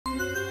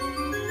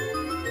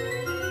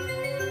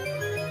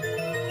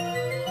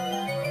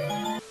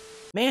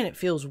Man, it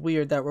feels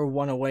weird that we're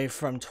one away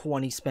from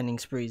 20 spending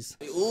sprees.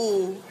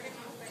 Ooh.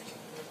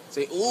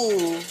 Say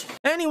ooh.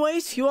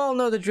 Anyways, you all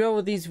know the drill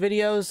with these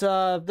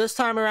videos. This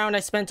time around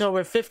I spent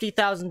over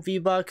 50,000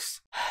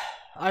 V-Bucks.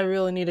 I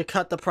really need to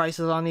cut the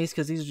prices on these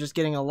because these are just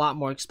getting a lot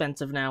more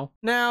expensive now.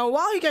 Now,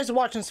 while you guys are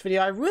watching this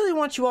video, I really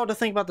want you all to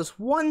think about this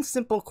one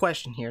simple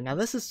question here. Now,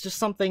 this is just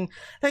something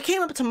that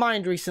came up to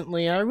mind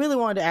recently, and I really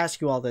wanted to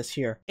ask you all this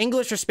here.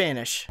 English or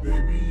Spanish?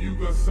 Baby, you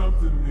got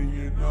something in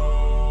your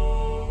nose.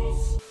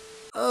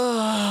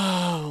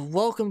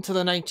 Welcome to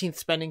the 19th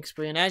spending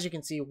spree, and as you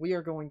can see, we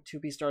are going to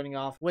be starting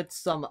off with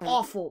some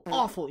awful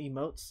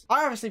emotes.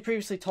 I obviously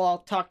previously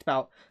talked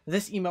about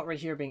this emote right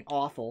here being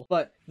awful,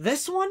 but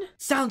this one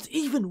sounds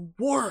even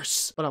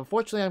worse. But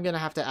unfortunately, I'm gonna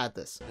have to add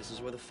this. This is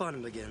where the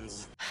fun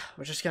begins.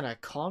 We're just gonna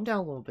calm down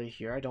a little bit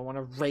here. I don't want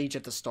to rage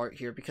at the start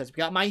here because we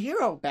got My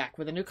Hero back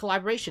with a new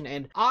collaboration,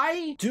 and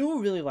I do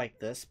really like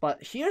this,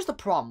 but here's the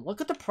problem. Look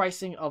at the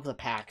pricing of the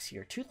packs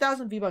here.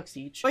 2,000 V-Bucks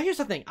each. But here's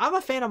the thing. I'm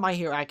a fan of My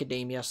Hero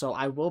Academia, so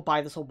I will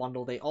buy this whole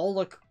bundle. They all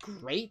look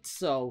great,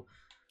 so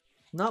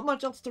not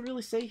much else to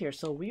really say here.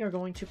 So we are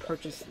going to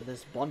purchase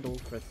this bundle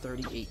for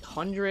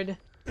 3,800.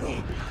 No.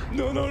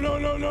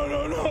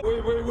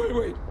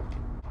 Wait.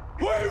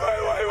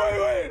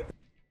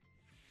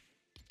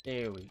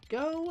 There we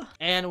go.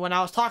 And when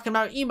I was talking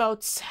about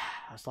emotes,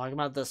 I was talking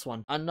about this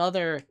one.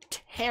 Another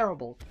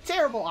terrible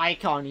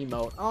icon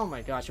emote. Oh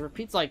my gosh, it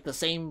repeats like the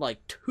same like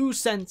 2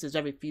 sentences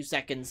every few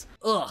seconds.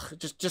 Ugh,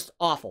 just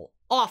awful.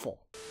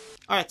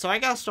 Alright, so I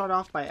gotta start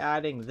off by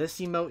adding this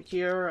emote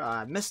here.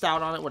 I missed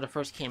out on it when it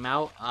first came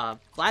out.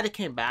 Glad it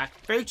came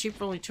back. Very cheap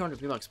for only 200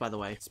 V-Bucks, by the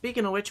way.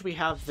 Speaking of which, we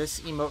have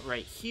this emote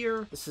right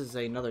here. This is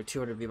another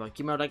 200 V-Buck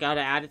emote I gotta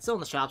add. It's still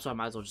in the shop, so I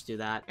might as well just do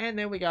that. And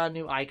then we got a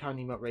new icon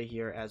emote right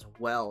here as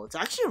well. It's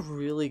actually a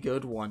really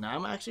good one.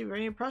 I'm actually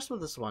very impressed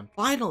with this one.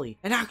 Finally,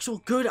 an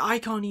actual good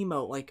icon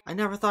emote. Like, I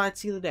never thought I'd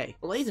see the day.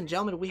 But ladies and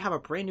gentlemen, we have a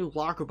brand new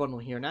locker bundle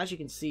here. And as you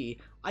can see,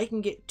 I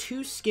can get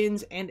 2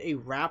 skins and a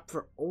wrap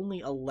for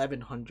only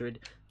 1,100.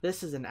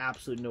 This is an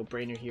absolute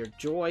no-brainer here.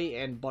 Joy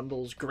and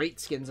Bundles, great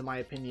skins in my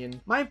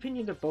opinion. My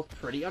opinion, they're both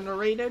pretty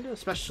underrated,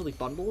 especially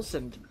Bundles,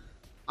 and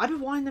I've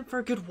been wanting them for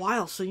a good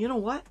while, so you know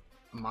what?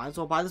 Might as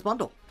well buy this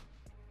bundle.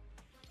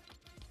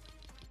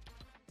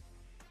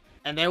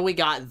 And then we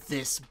got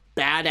this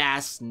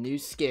badass new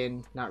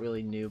skin. Not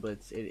really new, but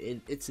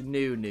it's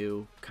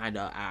new, kind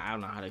of. I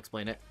don't know how to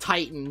explain it.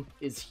 Titan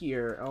is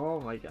here. Oh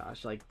my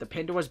gosh. Like, the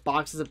Pandora's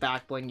box is a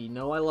back bling. You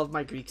know I love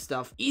my Greek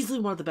stuff. Easily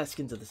one of the best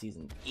skins of the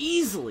season.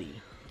 Easily.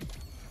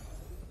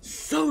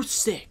 So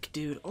sick,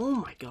 dude. Oh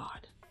my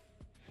god.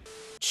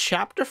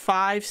 Chapter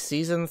 5,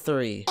 Season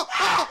 3.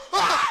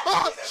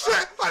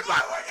 Shit!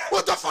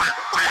 What the fuck?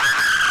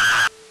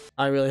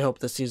 I really hope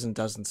this season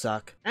doesn't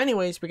suck.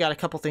 Anyways, we got a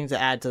couple things to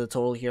add to the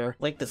total here.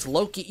 Like this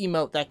Loki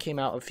emote that came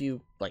out a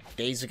few,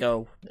 days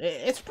ago.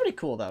 It's pretty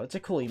cool, though. It's a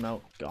cool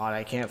emote. God,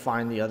 I can't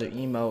find the other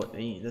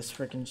emote. This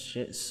freaking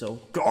shit is so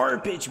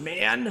garbage,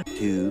 man.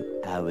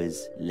 2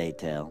 hours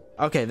later.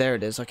 Okay, there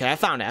it is. Okay, I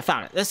found it.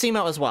 This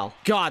emote as well.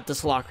 God,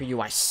 this locker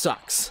UI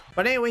sucks.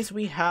 But anyways,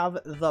 we have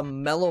the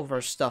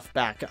Mellowverse stuff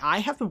back. I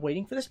have been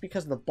waiting for this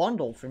because of the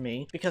bundle for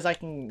me. Because I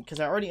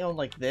already own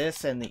like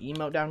this and the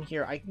emote down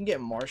here. I can get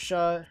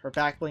Marsha, her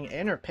backbling,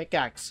 and her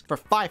pickaxe for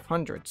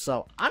 500.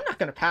 So I'm not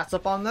gonna pass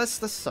up on this.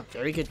 This is a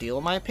very good deal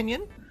in my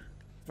opinion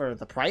for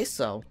the price.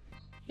 So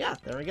yeah,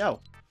 there we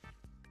go.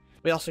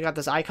 We also got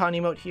this icon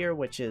emote here,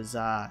 which is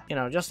you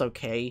know, just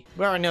okay.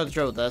 We already know the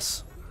drill with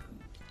this.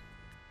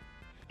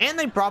 And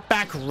they brought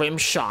back Rim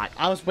Shot.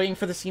 I was waiting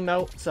for this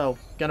emote, so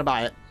gonna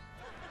buy it.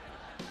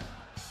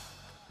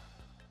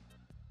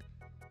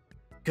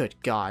 Good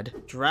god.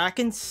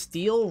 Dragon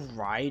Steel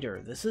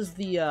Rider. This is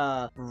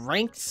the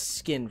ranked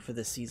skin for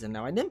this season.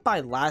 Now, I didn't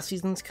buy last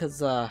season's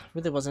because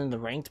really wasn't in the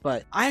ranked,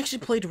 but I actually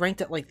played ranked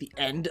at like the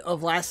end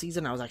of last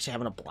season. I was actually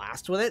having a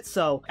blast with it,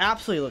 so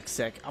absolutely looks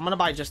sick. I'm gonna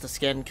buy just the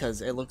skin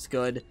because it looks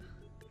good.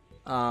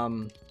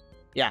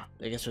 Yeah,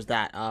 I guess there's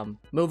that.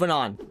 Moving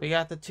on. We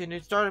got the 2 new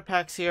starter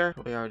packs here.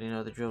 We already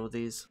know the drill with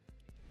these.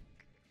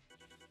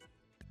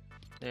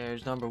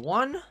 There's number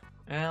 1,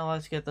 and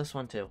let's get this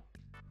one too.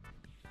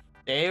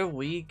 There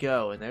we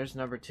go, and there's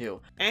number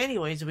 2.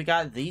 Anyways, we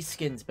got these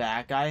skins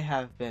back. I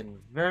have been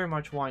very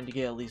much wanting to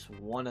get at least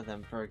one of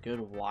them for a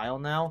good while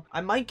now. I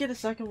might get a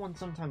second one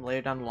sometime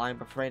later down the line,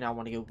 but for right now I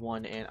want to get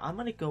one, and I'm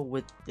going to go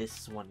with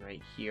this one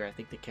right here. I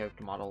think the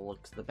character model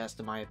looks the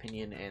best in my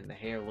opinion, and the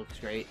hair looks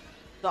great.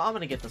 So I'm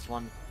going to get this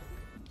one.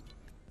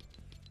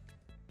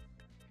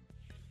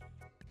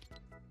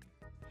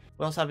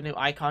 We also have a new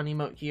icon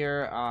emote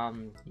here.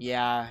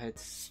 Yeah,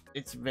 it's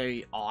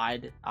very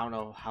odd. I don't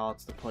know how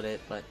else to put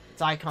it, but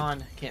it's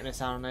icon. Can't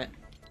miss out on it.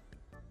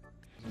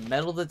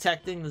 Metal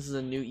detecting. This is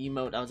a new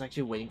emote. I was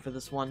actually waiting for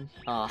this one.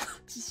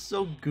 It's just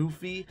so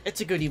goofy.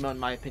 It's a good emote in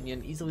my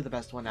opinion. Easily the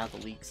best one out of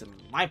the leaks in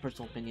my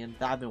personal opinion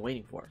that I've been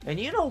waiting for. And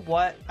you know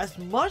what? As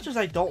much as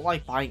I don't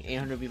like buying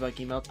 800 V-Buck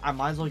emotes, I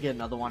might as well get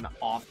another one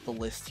off the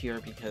list here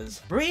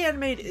because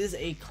Reanimate is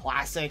a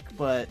classic,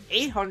 but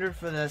 800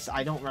 for this,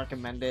 I don't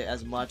recommend it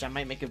as much. I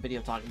might make a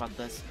video talking about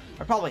this.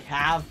 I probably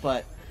have,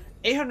 but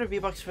 800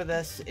 V-Bucks for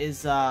this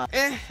is,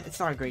 it's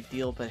not a great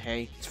deal, but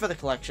hey, it's for the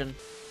collection.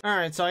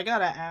 Alright, so I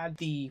gotta add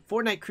the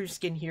FORTNITE crew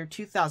skin here.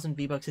 2,000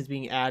 V-Bucks is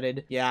being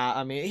added. Yeah,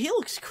 I mean, he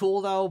looks cool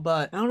though,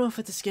 but I don't know if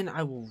it's a skin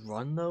I will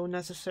run though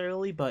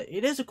necessarily, but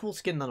it is a cool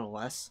skin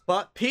nonetheless.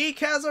 But peak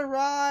has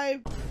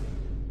arrived!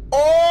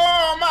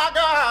 Oh my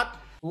god!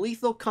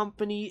 Lethal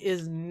Company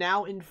is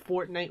now in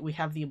FORTNITE. We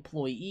have the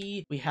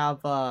employee. We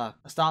have a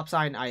stop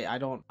sign. I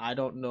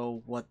don't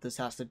know what this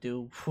has to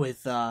do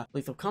with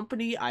Lethal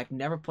Company. I've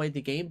never played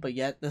the game, but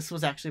yet this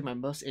was actually my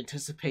most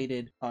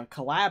anticipated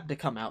collab to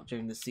come out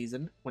during this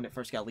season when it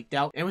first got leaked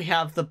out. And we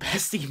have the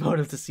best emote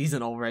of the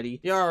season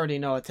already. You already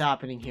know what's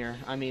happening here.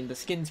 I mean, the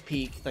skin's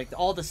peak. Like,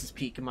 all this is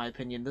peak in my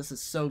opinion. This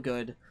is so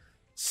good.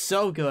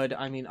 So good.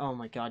 I mean, oh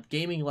my god.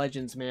 Gaming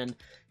Legends, man.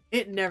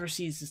 It never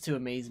ceases to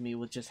amaze me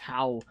with just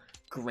how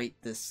great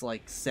this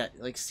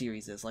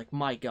series is. Like,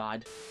 my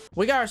god,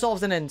 we got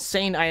ourselves an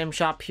insane item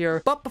shop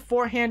here, but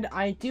beforehand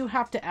I do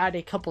have to add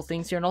a couple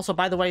things here. And also,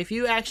 by the way, if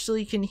you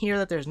actually can hear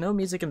that there's no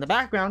music in the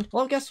background,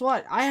 well, guess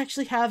what, I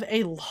actually have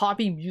a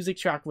lobby music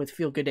track with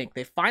Feel Good Inc.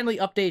 They finally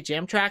updated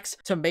jam tracks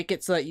to make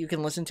it so that you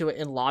can listen to it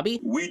in lobby.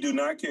 We do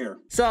not care.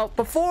 So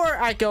before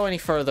I go any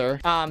further,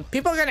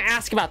 people are gonna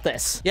ask about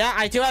this. Yeah,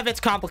 I do have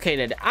It's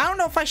Complicated. I don't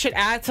know if I should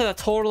add to the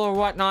total or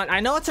whatnot. I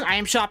know it's an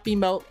item shop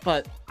emote,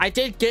 but I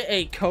did get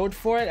a code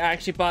for it. I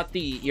actually bought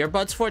the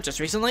earbuds for it just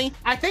recently.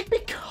 I think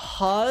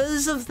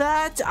because of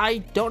that, I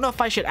don't know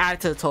if I should add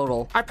it to the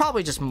total. I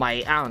probably just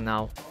might. I don't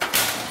know.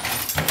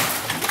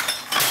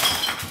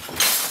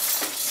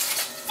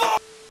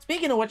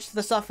 Speaking of which,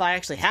 the stuff I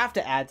actually have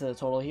to add to the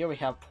total here, we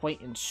have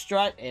Point and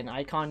Strut, an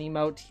icon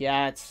emote.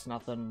 Yeah, it's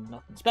nothing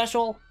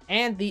special.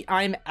 And the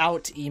I'm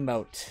Out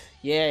emote.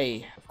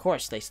 Yay. Of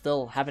course, they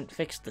still haven't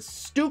fixed the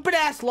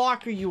stupid-ass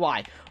locker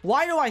UI.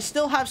 Why do I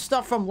still have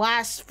stuff from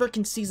last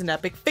freaking season,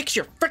 Epic? Fix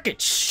your freaking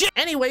shit!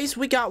 Anyways,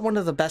 we got one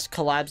of the best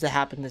collabs that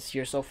happened this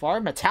year so far.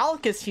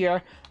 Metallica's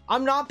here.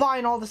 I'm not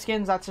buying all the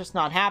skins, that's just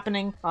not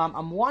happening.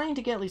 I'm wanting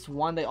to get at least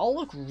one. They all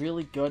look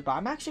really good, but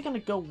I'm actually gonna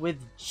go with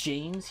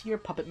James here,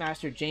 Puppet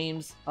Master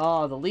James.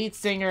 Oh, the lead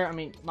singer. I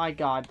mean, my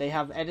god, they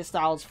have edit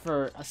styles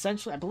for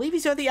essentially, I believe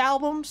these are the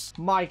albums.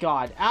 My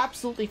god,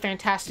 absolutely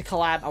fantastic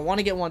collab. I want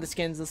to get one of the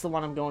skins. This is the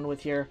one I'm going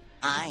with here.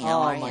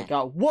 Oh my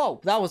god,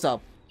 whoa, that was a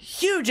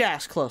huge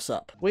ass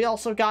close-up. We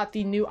also got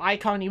the new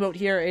icon emote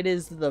here. It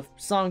is the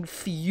song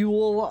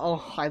Fuel.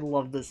 Oh, I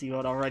love this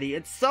emote already.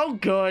 It's so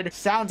good.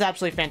 Sounds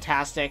absolutely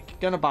fantastic.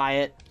 Gonna buy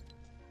it.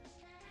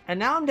 And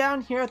now I'm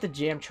down here at the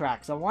jam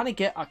tracks. I want to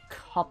get a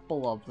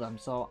couple of them.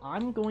 So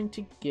I'm going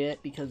to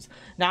get, because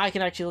now I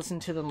can actually listen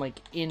to them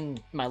like in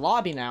my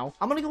lobby now.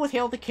 I'm going to go with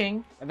Hail the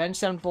King, Avenged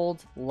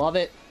Sevenfold. Love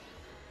it.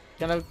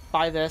 Gonna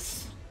buy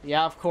this.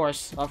 Yeah, of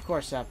course. Of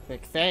course,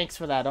 Epic. Thanks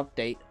for that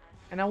update.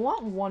 And I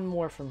want one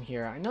more from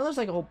here. I know there's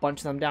like a whole bunch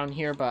of them down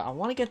here, but I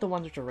want to get the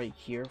ones which are right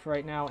here for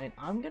right now. And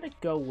I'm going to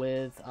go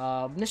with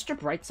Mr.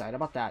 Brightside. How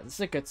about that? This is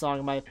a good song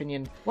in my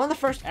opinion. One of the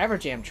first ever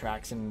jam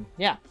tracks. And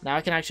yeah, now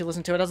I can actually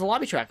listen to it as a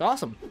lobby track.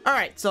 Awesome.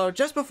 Alright, so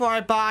just before I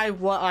buy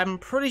what I'm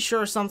pretty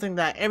sure is something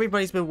that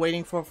everybody's been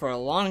waiting for a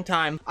long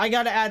time, I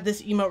got to add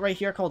this emote right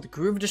here called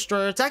Groove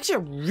Destroyer. It's actually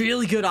a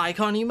really good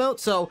icon emote.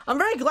 So I'm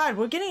very glad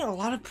we're getting a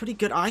lot of pretty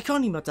good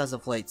icon emotes as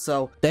of late.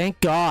 So thank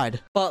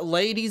God. But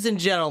ladies and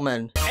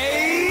gentlemen,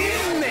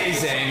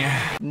 amazing!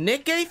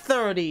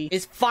 Nick-A30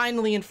 is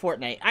finally in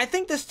FORTNITE. I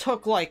think this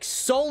took like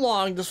so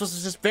long. This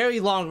was just very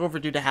long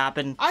overdue to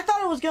happen. I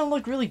thought it was gonna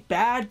look really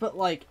bad, but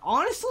like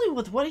honestly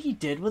with what he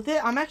did with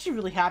it, I'm actually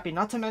really happy.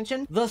 Not to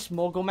mention the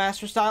Smoggle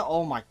Master style.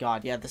 Oh my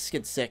god, yeah, this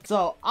skin's sick.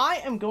 So I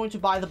am going to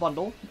buy the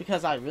bundle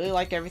because I really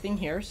like everything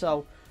here.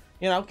 So,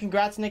 you know,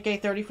 congrats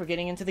Nick-A30 for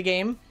getting into the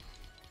game.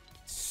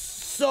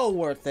 So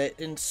worth it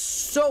and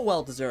so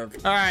well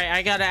deserved. All right,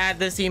 I gotta add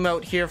this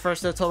emote here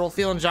first to the total.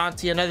 Feeling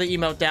jaunty, another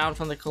emote down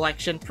from the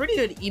collection. Pretty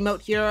good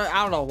emote here.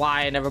 I don't know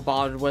why I never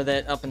bothered with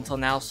it up until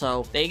now,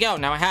 so there you go.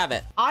 Now I have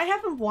it. I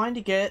have been wanting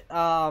to get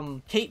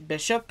Kate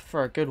Bishop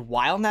for a good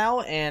while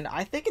now, and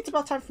I think it's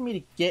about time for me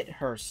to get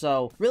her.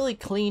 So really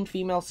clean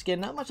female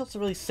skin, not much else to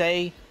really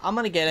say. I'm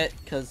gonna get it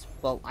because,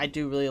 well, I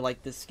do really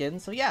like this skin,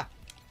 so yeah.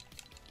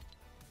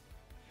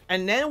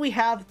 And then we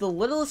have the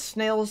Littlest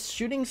Snails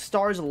Shooting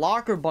Stars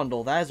Locker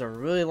Bundle. That is a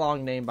really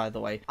long name, by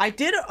the way. I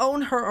did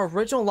own her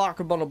original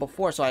locker bundle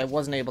before, so I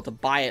wasn't able to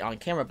buy it on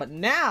camera. But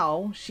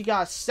now, she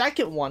got a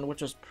second one,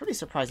 which was pretty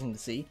surprising to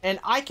see.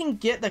 And I can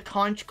get the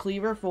Conch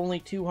Cleaver for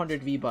only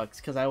 200 V-Bucks,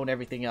 because I own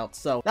everything else.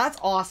 So, that's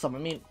awesome. I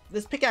mean,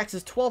 this pickaxe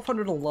is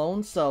 1,200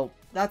 alone, so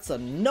that's a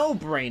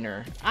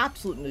no-brainer.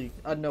 Absolutely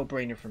a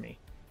no-brainer for me.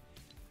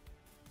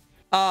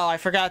 Oh, I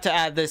forgot to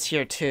add this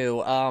here,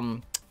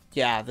 too.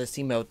 yeah, this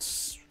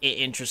emote's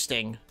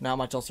interesting. Not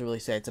much else to really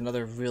say. It's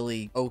another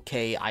really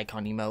okay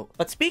icon emote.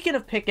 But speaking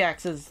of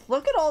pickaxes,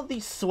 look at all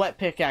these sweat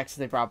pickaxes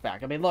they brought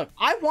back. I mean, look,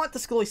 I want the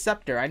Scully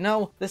Scepter. I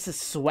know this is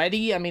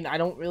sweaty. I mean, I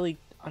don't really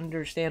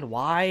understand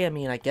why. I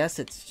mean, I guess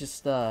it's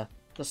just the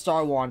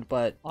Star Wand,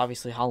 but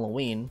obviously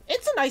Halloween.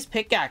 It's a nice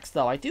pickaxe,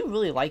 though. I do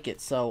really like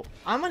it, so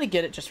I'm gonna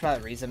get it just for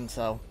that reason,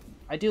 so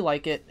I do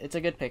like it. It's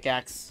a good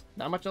pickaxe.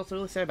 Not much else to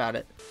really say about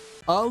it.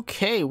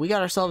 Okay, we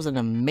got ourselves an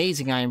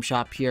amazing item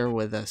shop here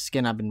with a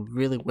skin I've been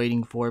really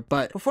waiting for.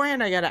 But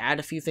beforehand, I gotta add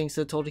a few things to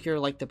the total here,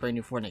 like the brand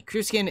new Fortnite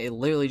crew skin. It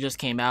literally just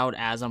came out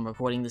as I'm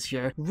recording this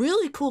here.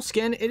 Really cool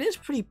skin. It is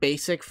pretty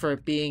basic for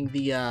being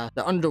the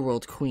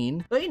underworld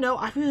queen. But you know,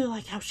 I really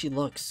like how she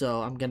looks,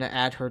 so I'm gonna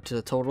add her to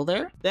the total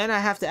there. Then I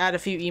have to add a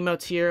few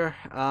emotes here.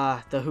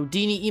 The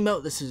Houdini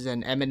emote. This is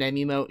an M&M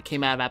emote. It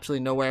came out of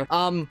absolutely nowhere.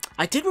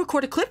 I did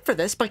record a clip for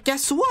this, but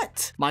guess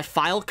what? My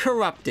file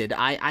corrupted.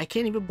 I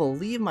can't even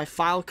believe my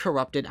file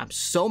corrupted. I'm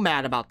so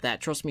mad about that.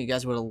 Trust me, you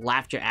guys would have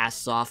laughed your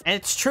asses off. And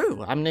it's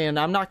true. I mean,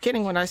 I'm not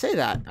kidding when I say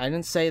that. I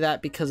didn't say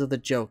that because of the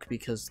joke,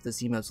 because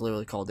this emote's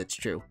literally called It's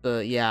True.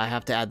 But yeah, I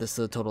have to add this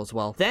to the total as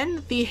well.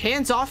 Then the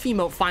hands-off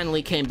emote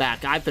finally came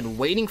back. I've been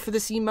waiting for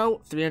this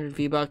emote. 300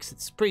 V-Bucks.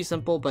 It's pretty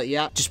simple, but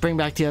yeah. Just bring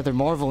back the other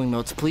Marvel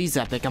emotes, please,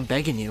 Epic. I'm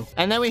begging you.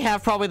 And then we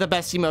have probably the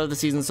best emote of the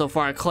season so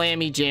far,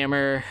 Clammy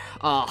Jammer.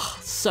 Oh,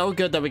 so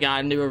good that we got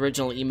a new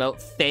original emote.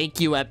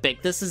 Thank you,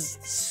 Epic. This is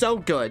so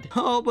good.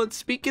 Oh, but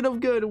speaking of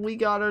good, we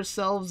got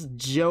ourselves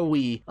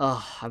Joey.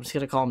 I'm just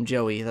gonna call him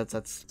Joey. That's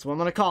what I'm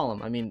gonna call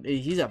him. I mean,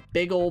 he's a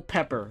big old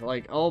pepper.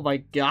 Like, oh my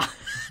god.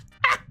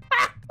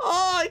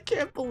 Oh, I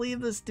can't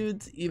believe this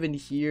dude's even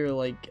here.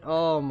 Like,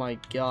 oh my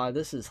god,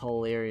 this is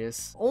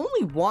hilarious.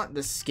 Only want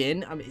the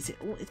skin? I mean, is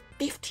it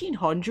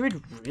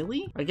 1,500?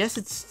 Really? I guess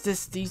it's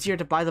just easier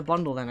to buy the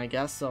bundle then, I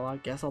guess. So I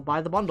guess I'll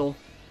buy the bundle.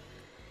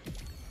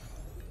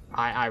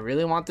 I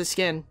really want the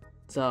skin.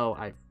 So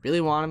I really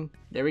want him.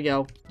 There we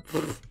go.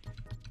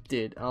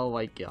 Dude, oh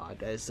my god,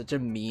 that is such a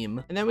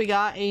meme. And then we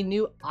got a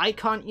new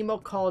icon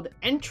emote called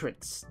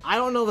Entrance. I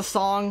don't know the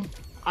song.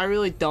 I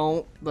really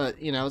don't,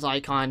 but you know, it's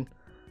icon.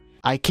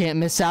 I can't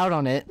miss out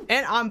on it.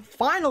 And I'm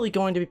finally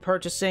going to be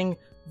purchasing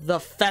the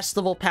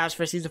Festival Pass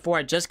for Season 4.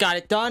 I just got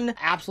it done.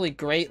 Absolutely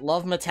great.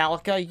 Love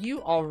Metallica.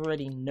 You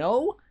already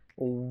know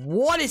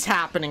what is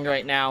happening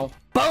right now.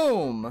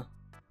 Boom!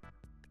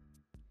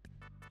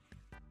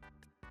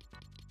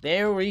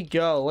 There we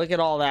go. Look at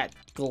all that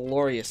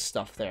glorious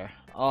stuff there.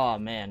 Oh,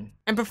 man.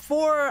 And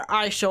before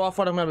I show off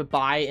what I'm going to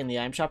buy in the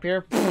item shop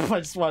here, I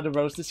just wanted to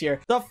roast this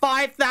here. The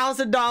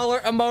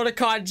 $5,000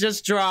 emoticon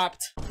just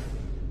dropped.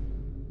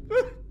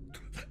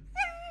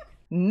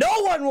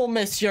 No one will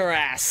miss your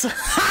ass.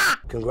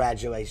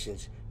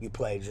 Congratulations. You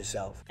played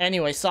yourself.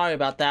 Anyway, sorry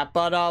about that.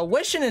 But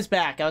Wishing is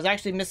back. I was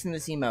actually missing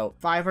this emote.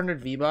 500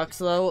 V-Bucks,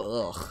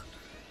 though? Ugh.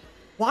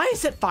 Why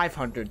is it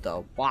 500,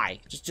 though? Why?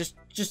 Just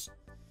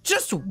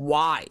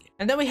why?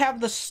 And then we have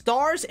the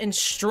Stars and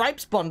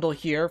Stripes bundle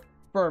here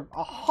for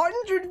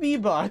 100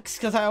 V-Bucks,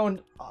 because I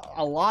own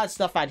a lot of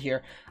stuff out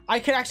here. I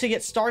could actually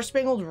get Star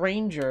Spangled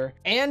Ranger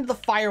and the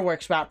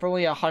Fireworks map for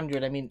only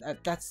 100. I mean,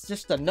 that's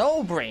just a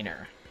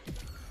no-brainer.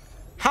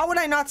 How would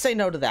I not say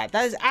no to that?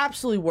 That is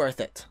absolutely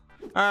worth it.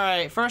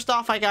 Alright, first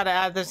off, I gotta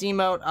add this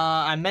emote.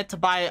 I meant to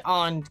buy it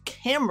on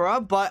camera,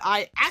 but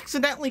I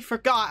accidentally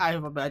forgot. I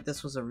bet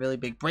this was a really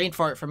big brain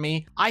fart for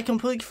me. I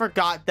completely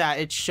forgot that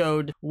it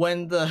showed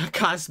when the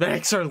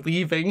cosmetics are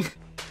leaving.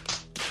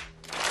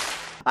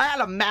 I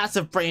had a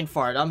massive brain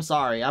fart. I'm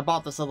sorry. I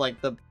bought this at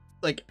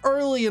like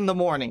early in the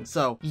morning,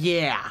 so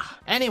yeah.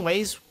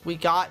 Anyways, we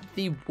got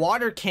the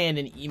water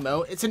cannon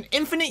emote. It's an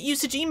infinite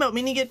usage emote,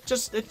 meaning it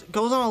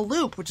goes on a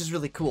loop, which is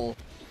really cool.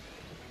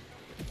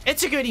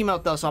 It's a good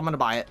emote though, so I'm gonna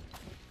buy it.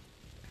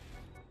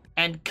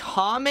 And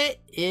Comet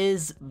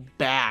is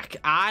back.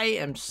 I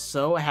am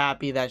so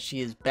happy that she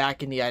is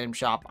back in the item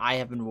shop. I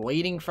have been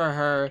waiting for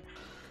her.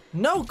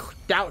 No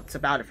doubts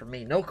about it for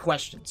me. No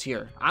questions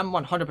here. I'm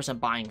 100%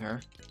 buying her.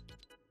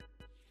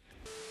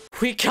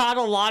 We got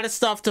a lot of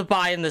stuff to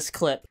buy in this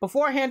clip.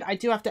 Beforehand, I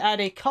do have to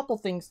add a couple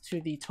things to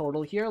the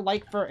total here.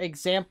 Like, for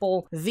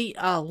example, the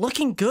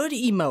looking good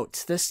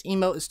emote. This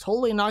emote is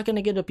totally not going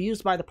to get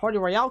abused by the Party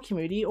Royale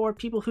community or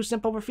people who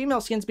simp over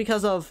female skins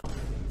because of...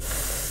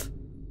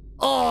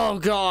 Oh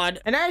god.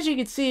 And as you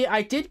can see,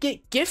 I did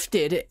get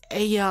gifted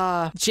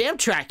a jam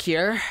track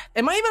here.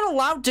 Am I even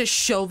allowed to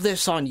show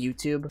this on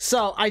YouTube?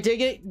 So I did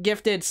get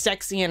gifted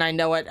Sexy and I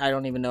Know It. I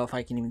don't even know if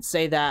I can even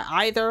say that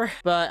either,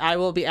 but I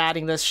will be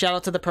adding this. Shout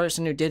out to the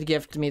person who did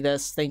gift me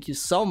this. Thank you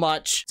so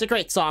much. It's a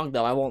great song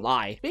though, I won't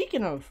lie.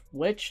 Speaking of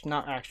which,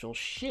 not actual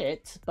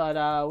shit,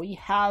 but we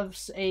have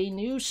a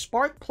new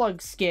Spark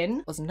Plug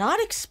skin. Was not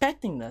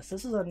expecting this.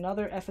 This is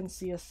another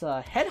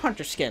FNCS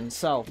Headhunter skin,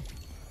 so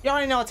you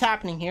already know what's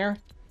happening here.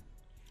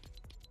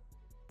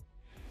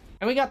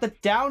 And we got the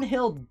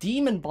Downhill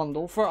Demon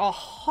Bundle for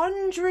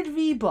 100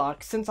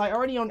 V-Bucks, since I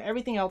already own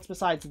everything else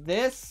besides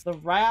this, the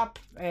wrap,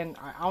 and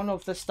I don't know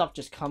if this stuff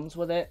just comes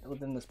with it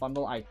within this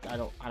bundle. I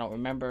don't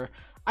remember.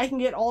 I can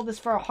get all this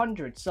for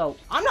 100. So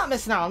I'm not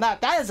missing out on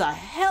that. That is a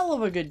hell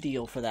of a good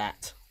deal for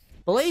that.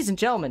 But ladies and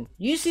gentlemen,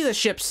 you see the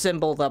ship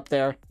symboled up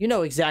there. You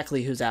know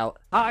exactly who's out.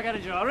 I got a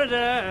job to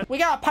do. We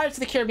got a Pirates of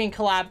the Caribbean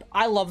collab.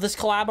 I love this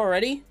collab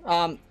already.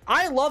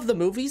 I love the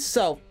movies,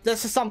 so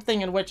this is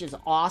something in which is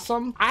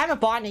awesome. I haven't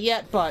bought it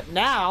yet, but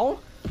now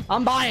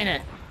I'm buying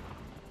it.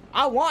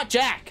 I want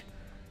Jack.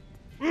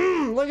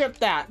 Look at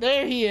that.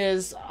 There he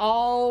is.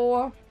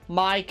 Oh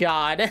my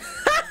god.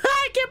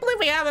 I can't believe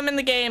we have him in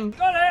the game.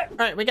 Got it. All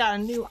right, we got a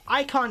new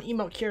icon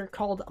emote here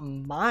called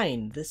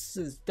Mine. This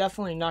is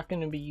definitely not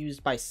going to be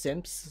used by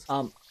simps.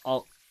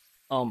 Oh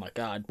my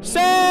god.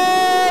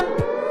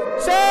 Simp!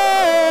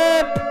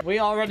 Simp! We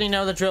already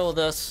know the drill of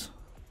this.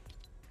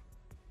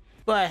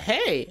 But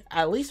hey,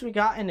 at least we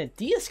got an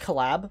Adidas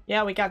collab.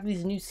 Yeah, we got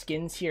these new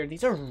skins here.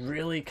 These are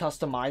really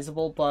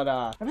customizable, but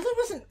I really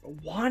wasn't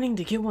wanting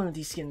to get one of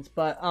these skins,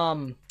 but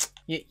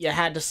you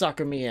had to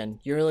sucker me in.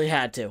 You really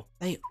had to.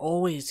 They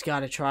always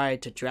gotta try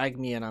to drag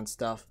me in on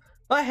stuff.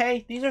 But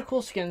hey, these are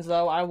cool skins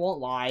though, I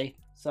won't lie.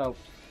 So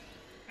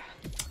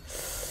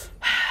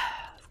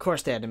of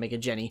course they had to make a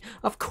Jenny.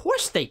 Of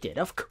course they did.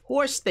 Of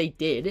course they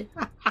did.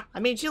 I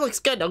mean, she looks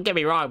good, don't get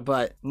me wrong,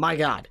 but my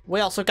god. We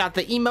also got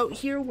the emote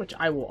here, which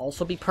I will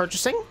also be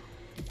purchasing.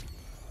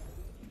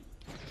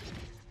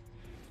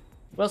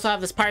 We also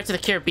have this Pirates of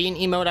the Caribbean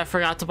emote I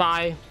forgot to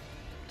buy.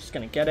 Just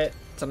gonna get it.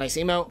 It's a nice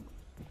emote.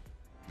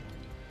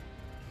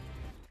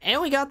 And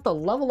we got the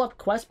level up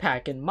quest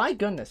pack, and my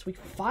goodness, we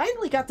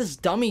finally got this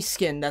dummy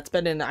skin that's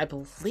been in, I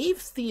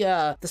believe,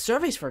 the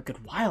surveys for a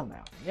good while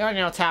now. You already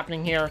know what's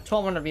happening here.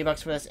 1,200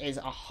 V-Bucks for this is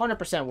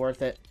 100%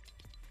 worth it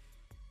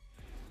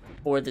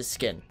for this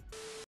skin.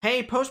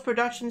 Hey,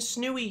 post-production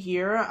Snooey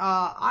here.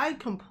 I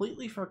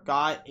completely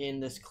forgot in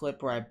this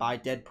clip where I buy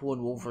Deadpool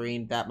and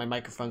Wolverine that my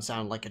microphone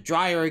sounded like a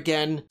dryer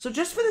again. So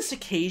just for this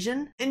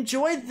occasion,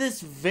 enjoy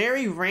this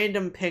very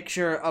random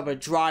picture of a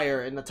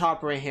dryer in the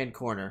top right-hand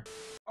corner.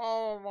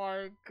 Oh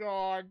my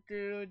god,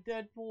 dude.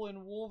 Deadpool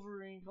and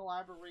Wolverine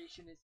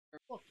collaboration is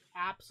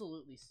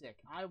absolutely sick.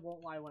 I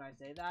won't lie when I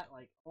say that.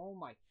 Like, oh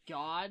my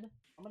god.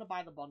 I'm gonna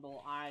buy the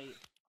bundle.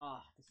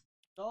 This is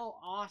so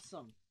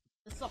awesome.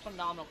 This is a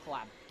phenomenal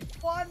collab.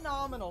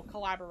 Phenomenal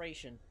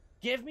collaboration.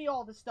 Give me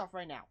all this stuff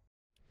right now.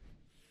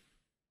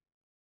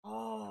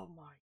 Oh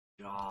my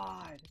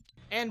god.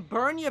 And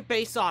Burn Your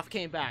Base Off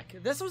came back.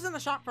 This was in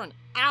the shop for an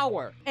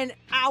hour. An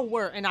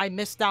hour, and I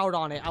missed out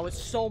on it. I was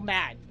so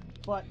mad.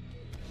 But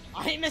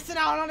I ain't missing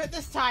out on it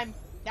this time.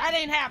 That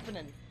ain't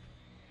happening.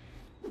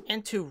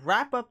 And to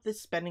wrap up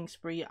this spending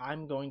spree,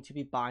 I'm going to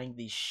be buying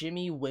the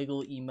Shimmy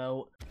Wiggle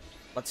emote.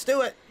 Let's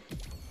do it.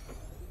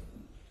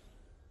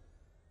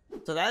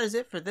 So that is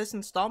it for this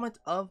installment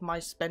of my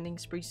spending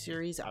spree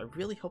series. I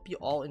really hope you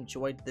all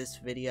enjoyed this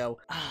video.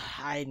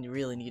 I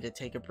really need to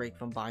take a break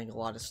from buying a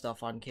lot of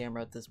stuff on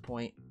camera at this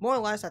point. More or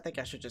less, I think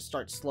I should just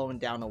start slowing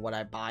down on what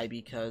I buy,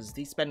 because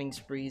these spending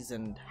sprees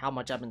and how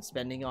much I've been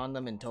spending on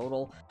them in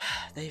total,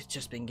 they've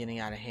just been getting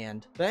out of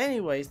hand. But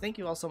anyways, thank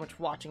you all so much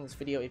for watching this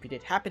video. If you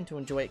did happen to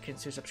enjoy it,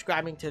 consider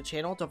subscribing to the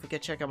channel. Don't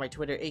forget to check out my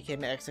Twitter, aka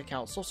my X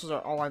account. Socials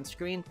are all on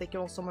screen. Thank you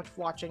all so much for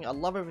watching. I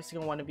love every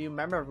single one of you.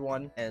 Remember,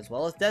 everyone, as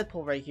well as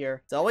Deadpool right here,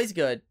 it's always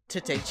good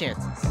to take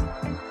chances.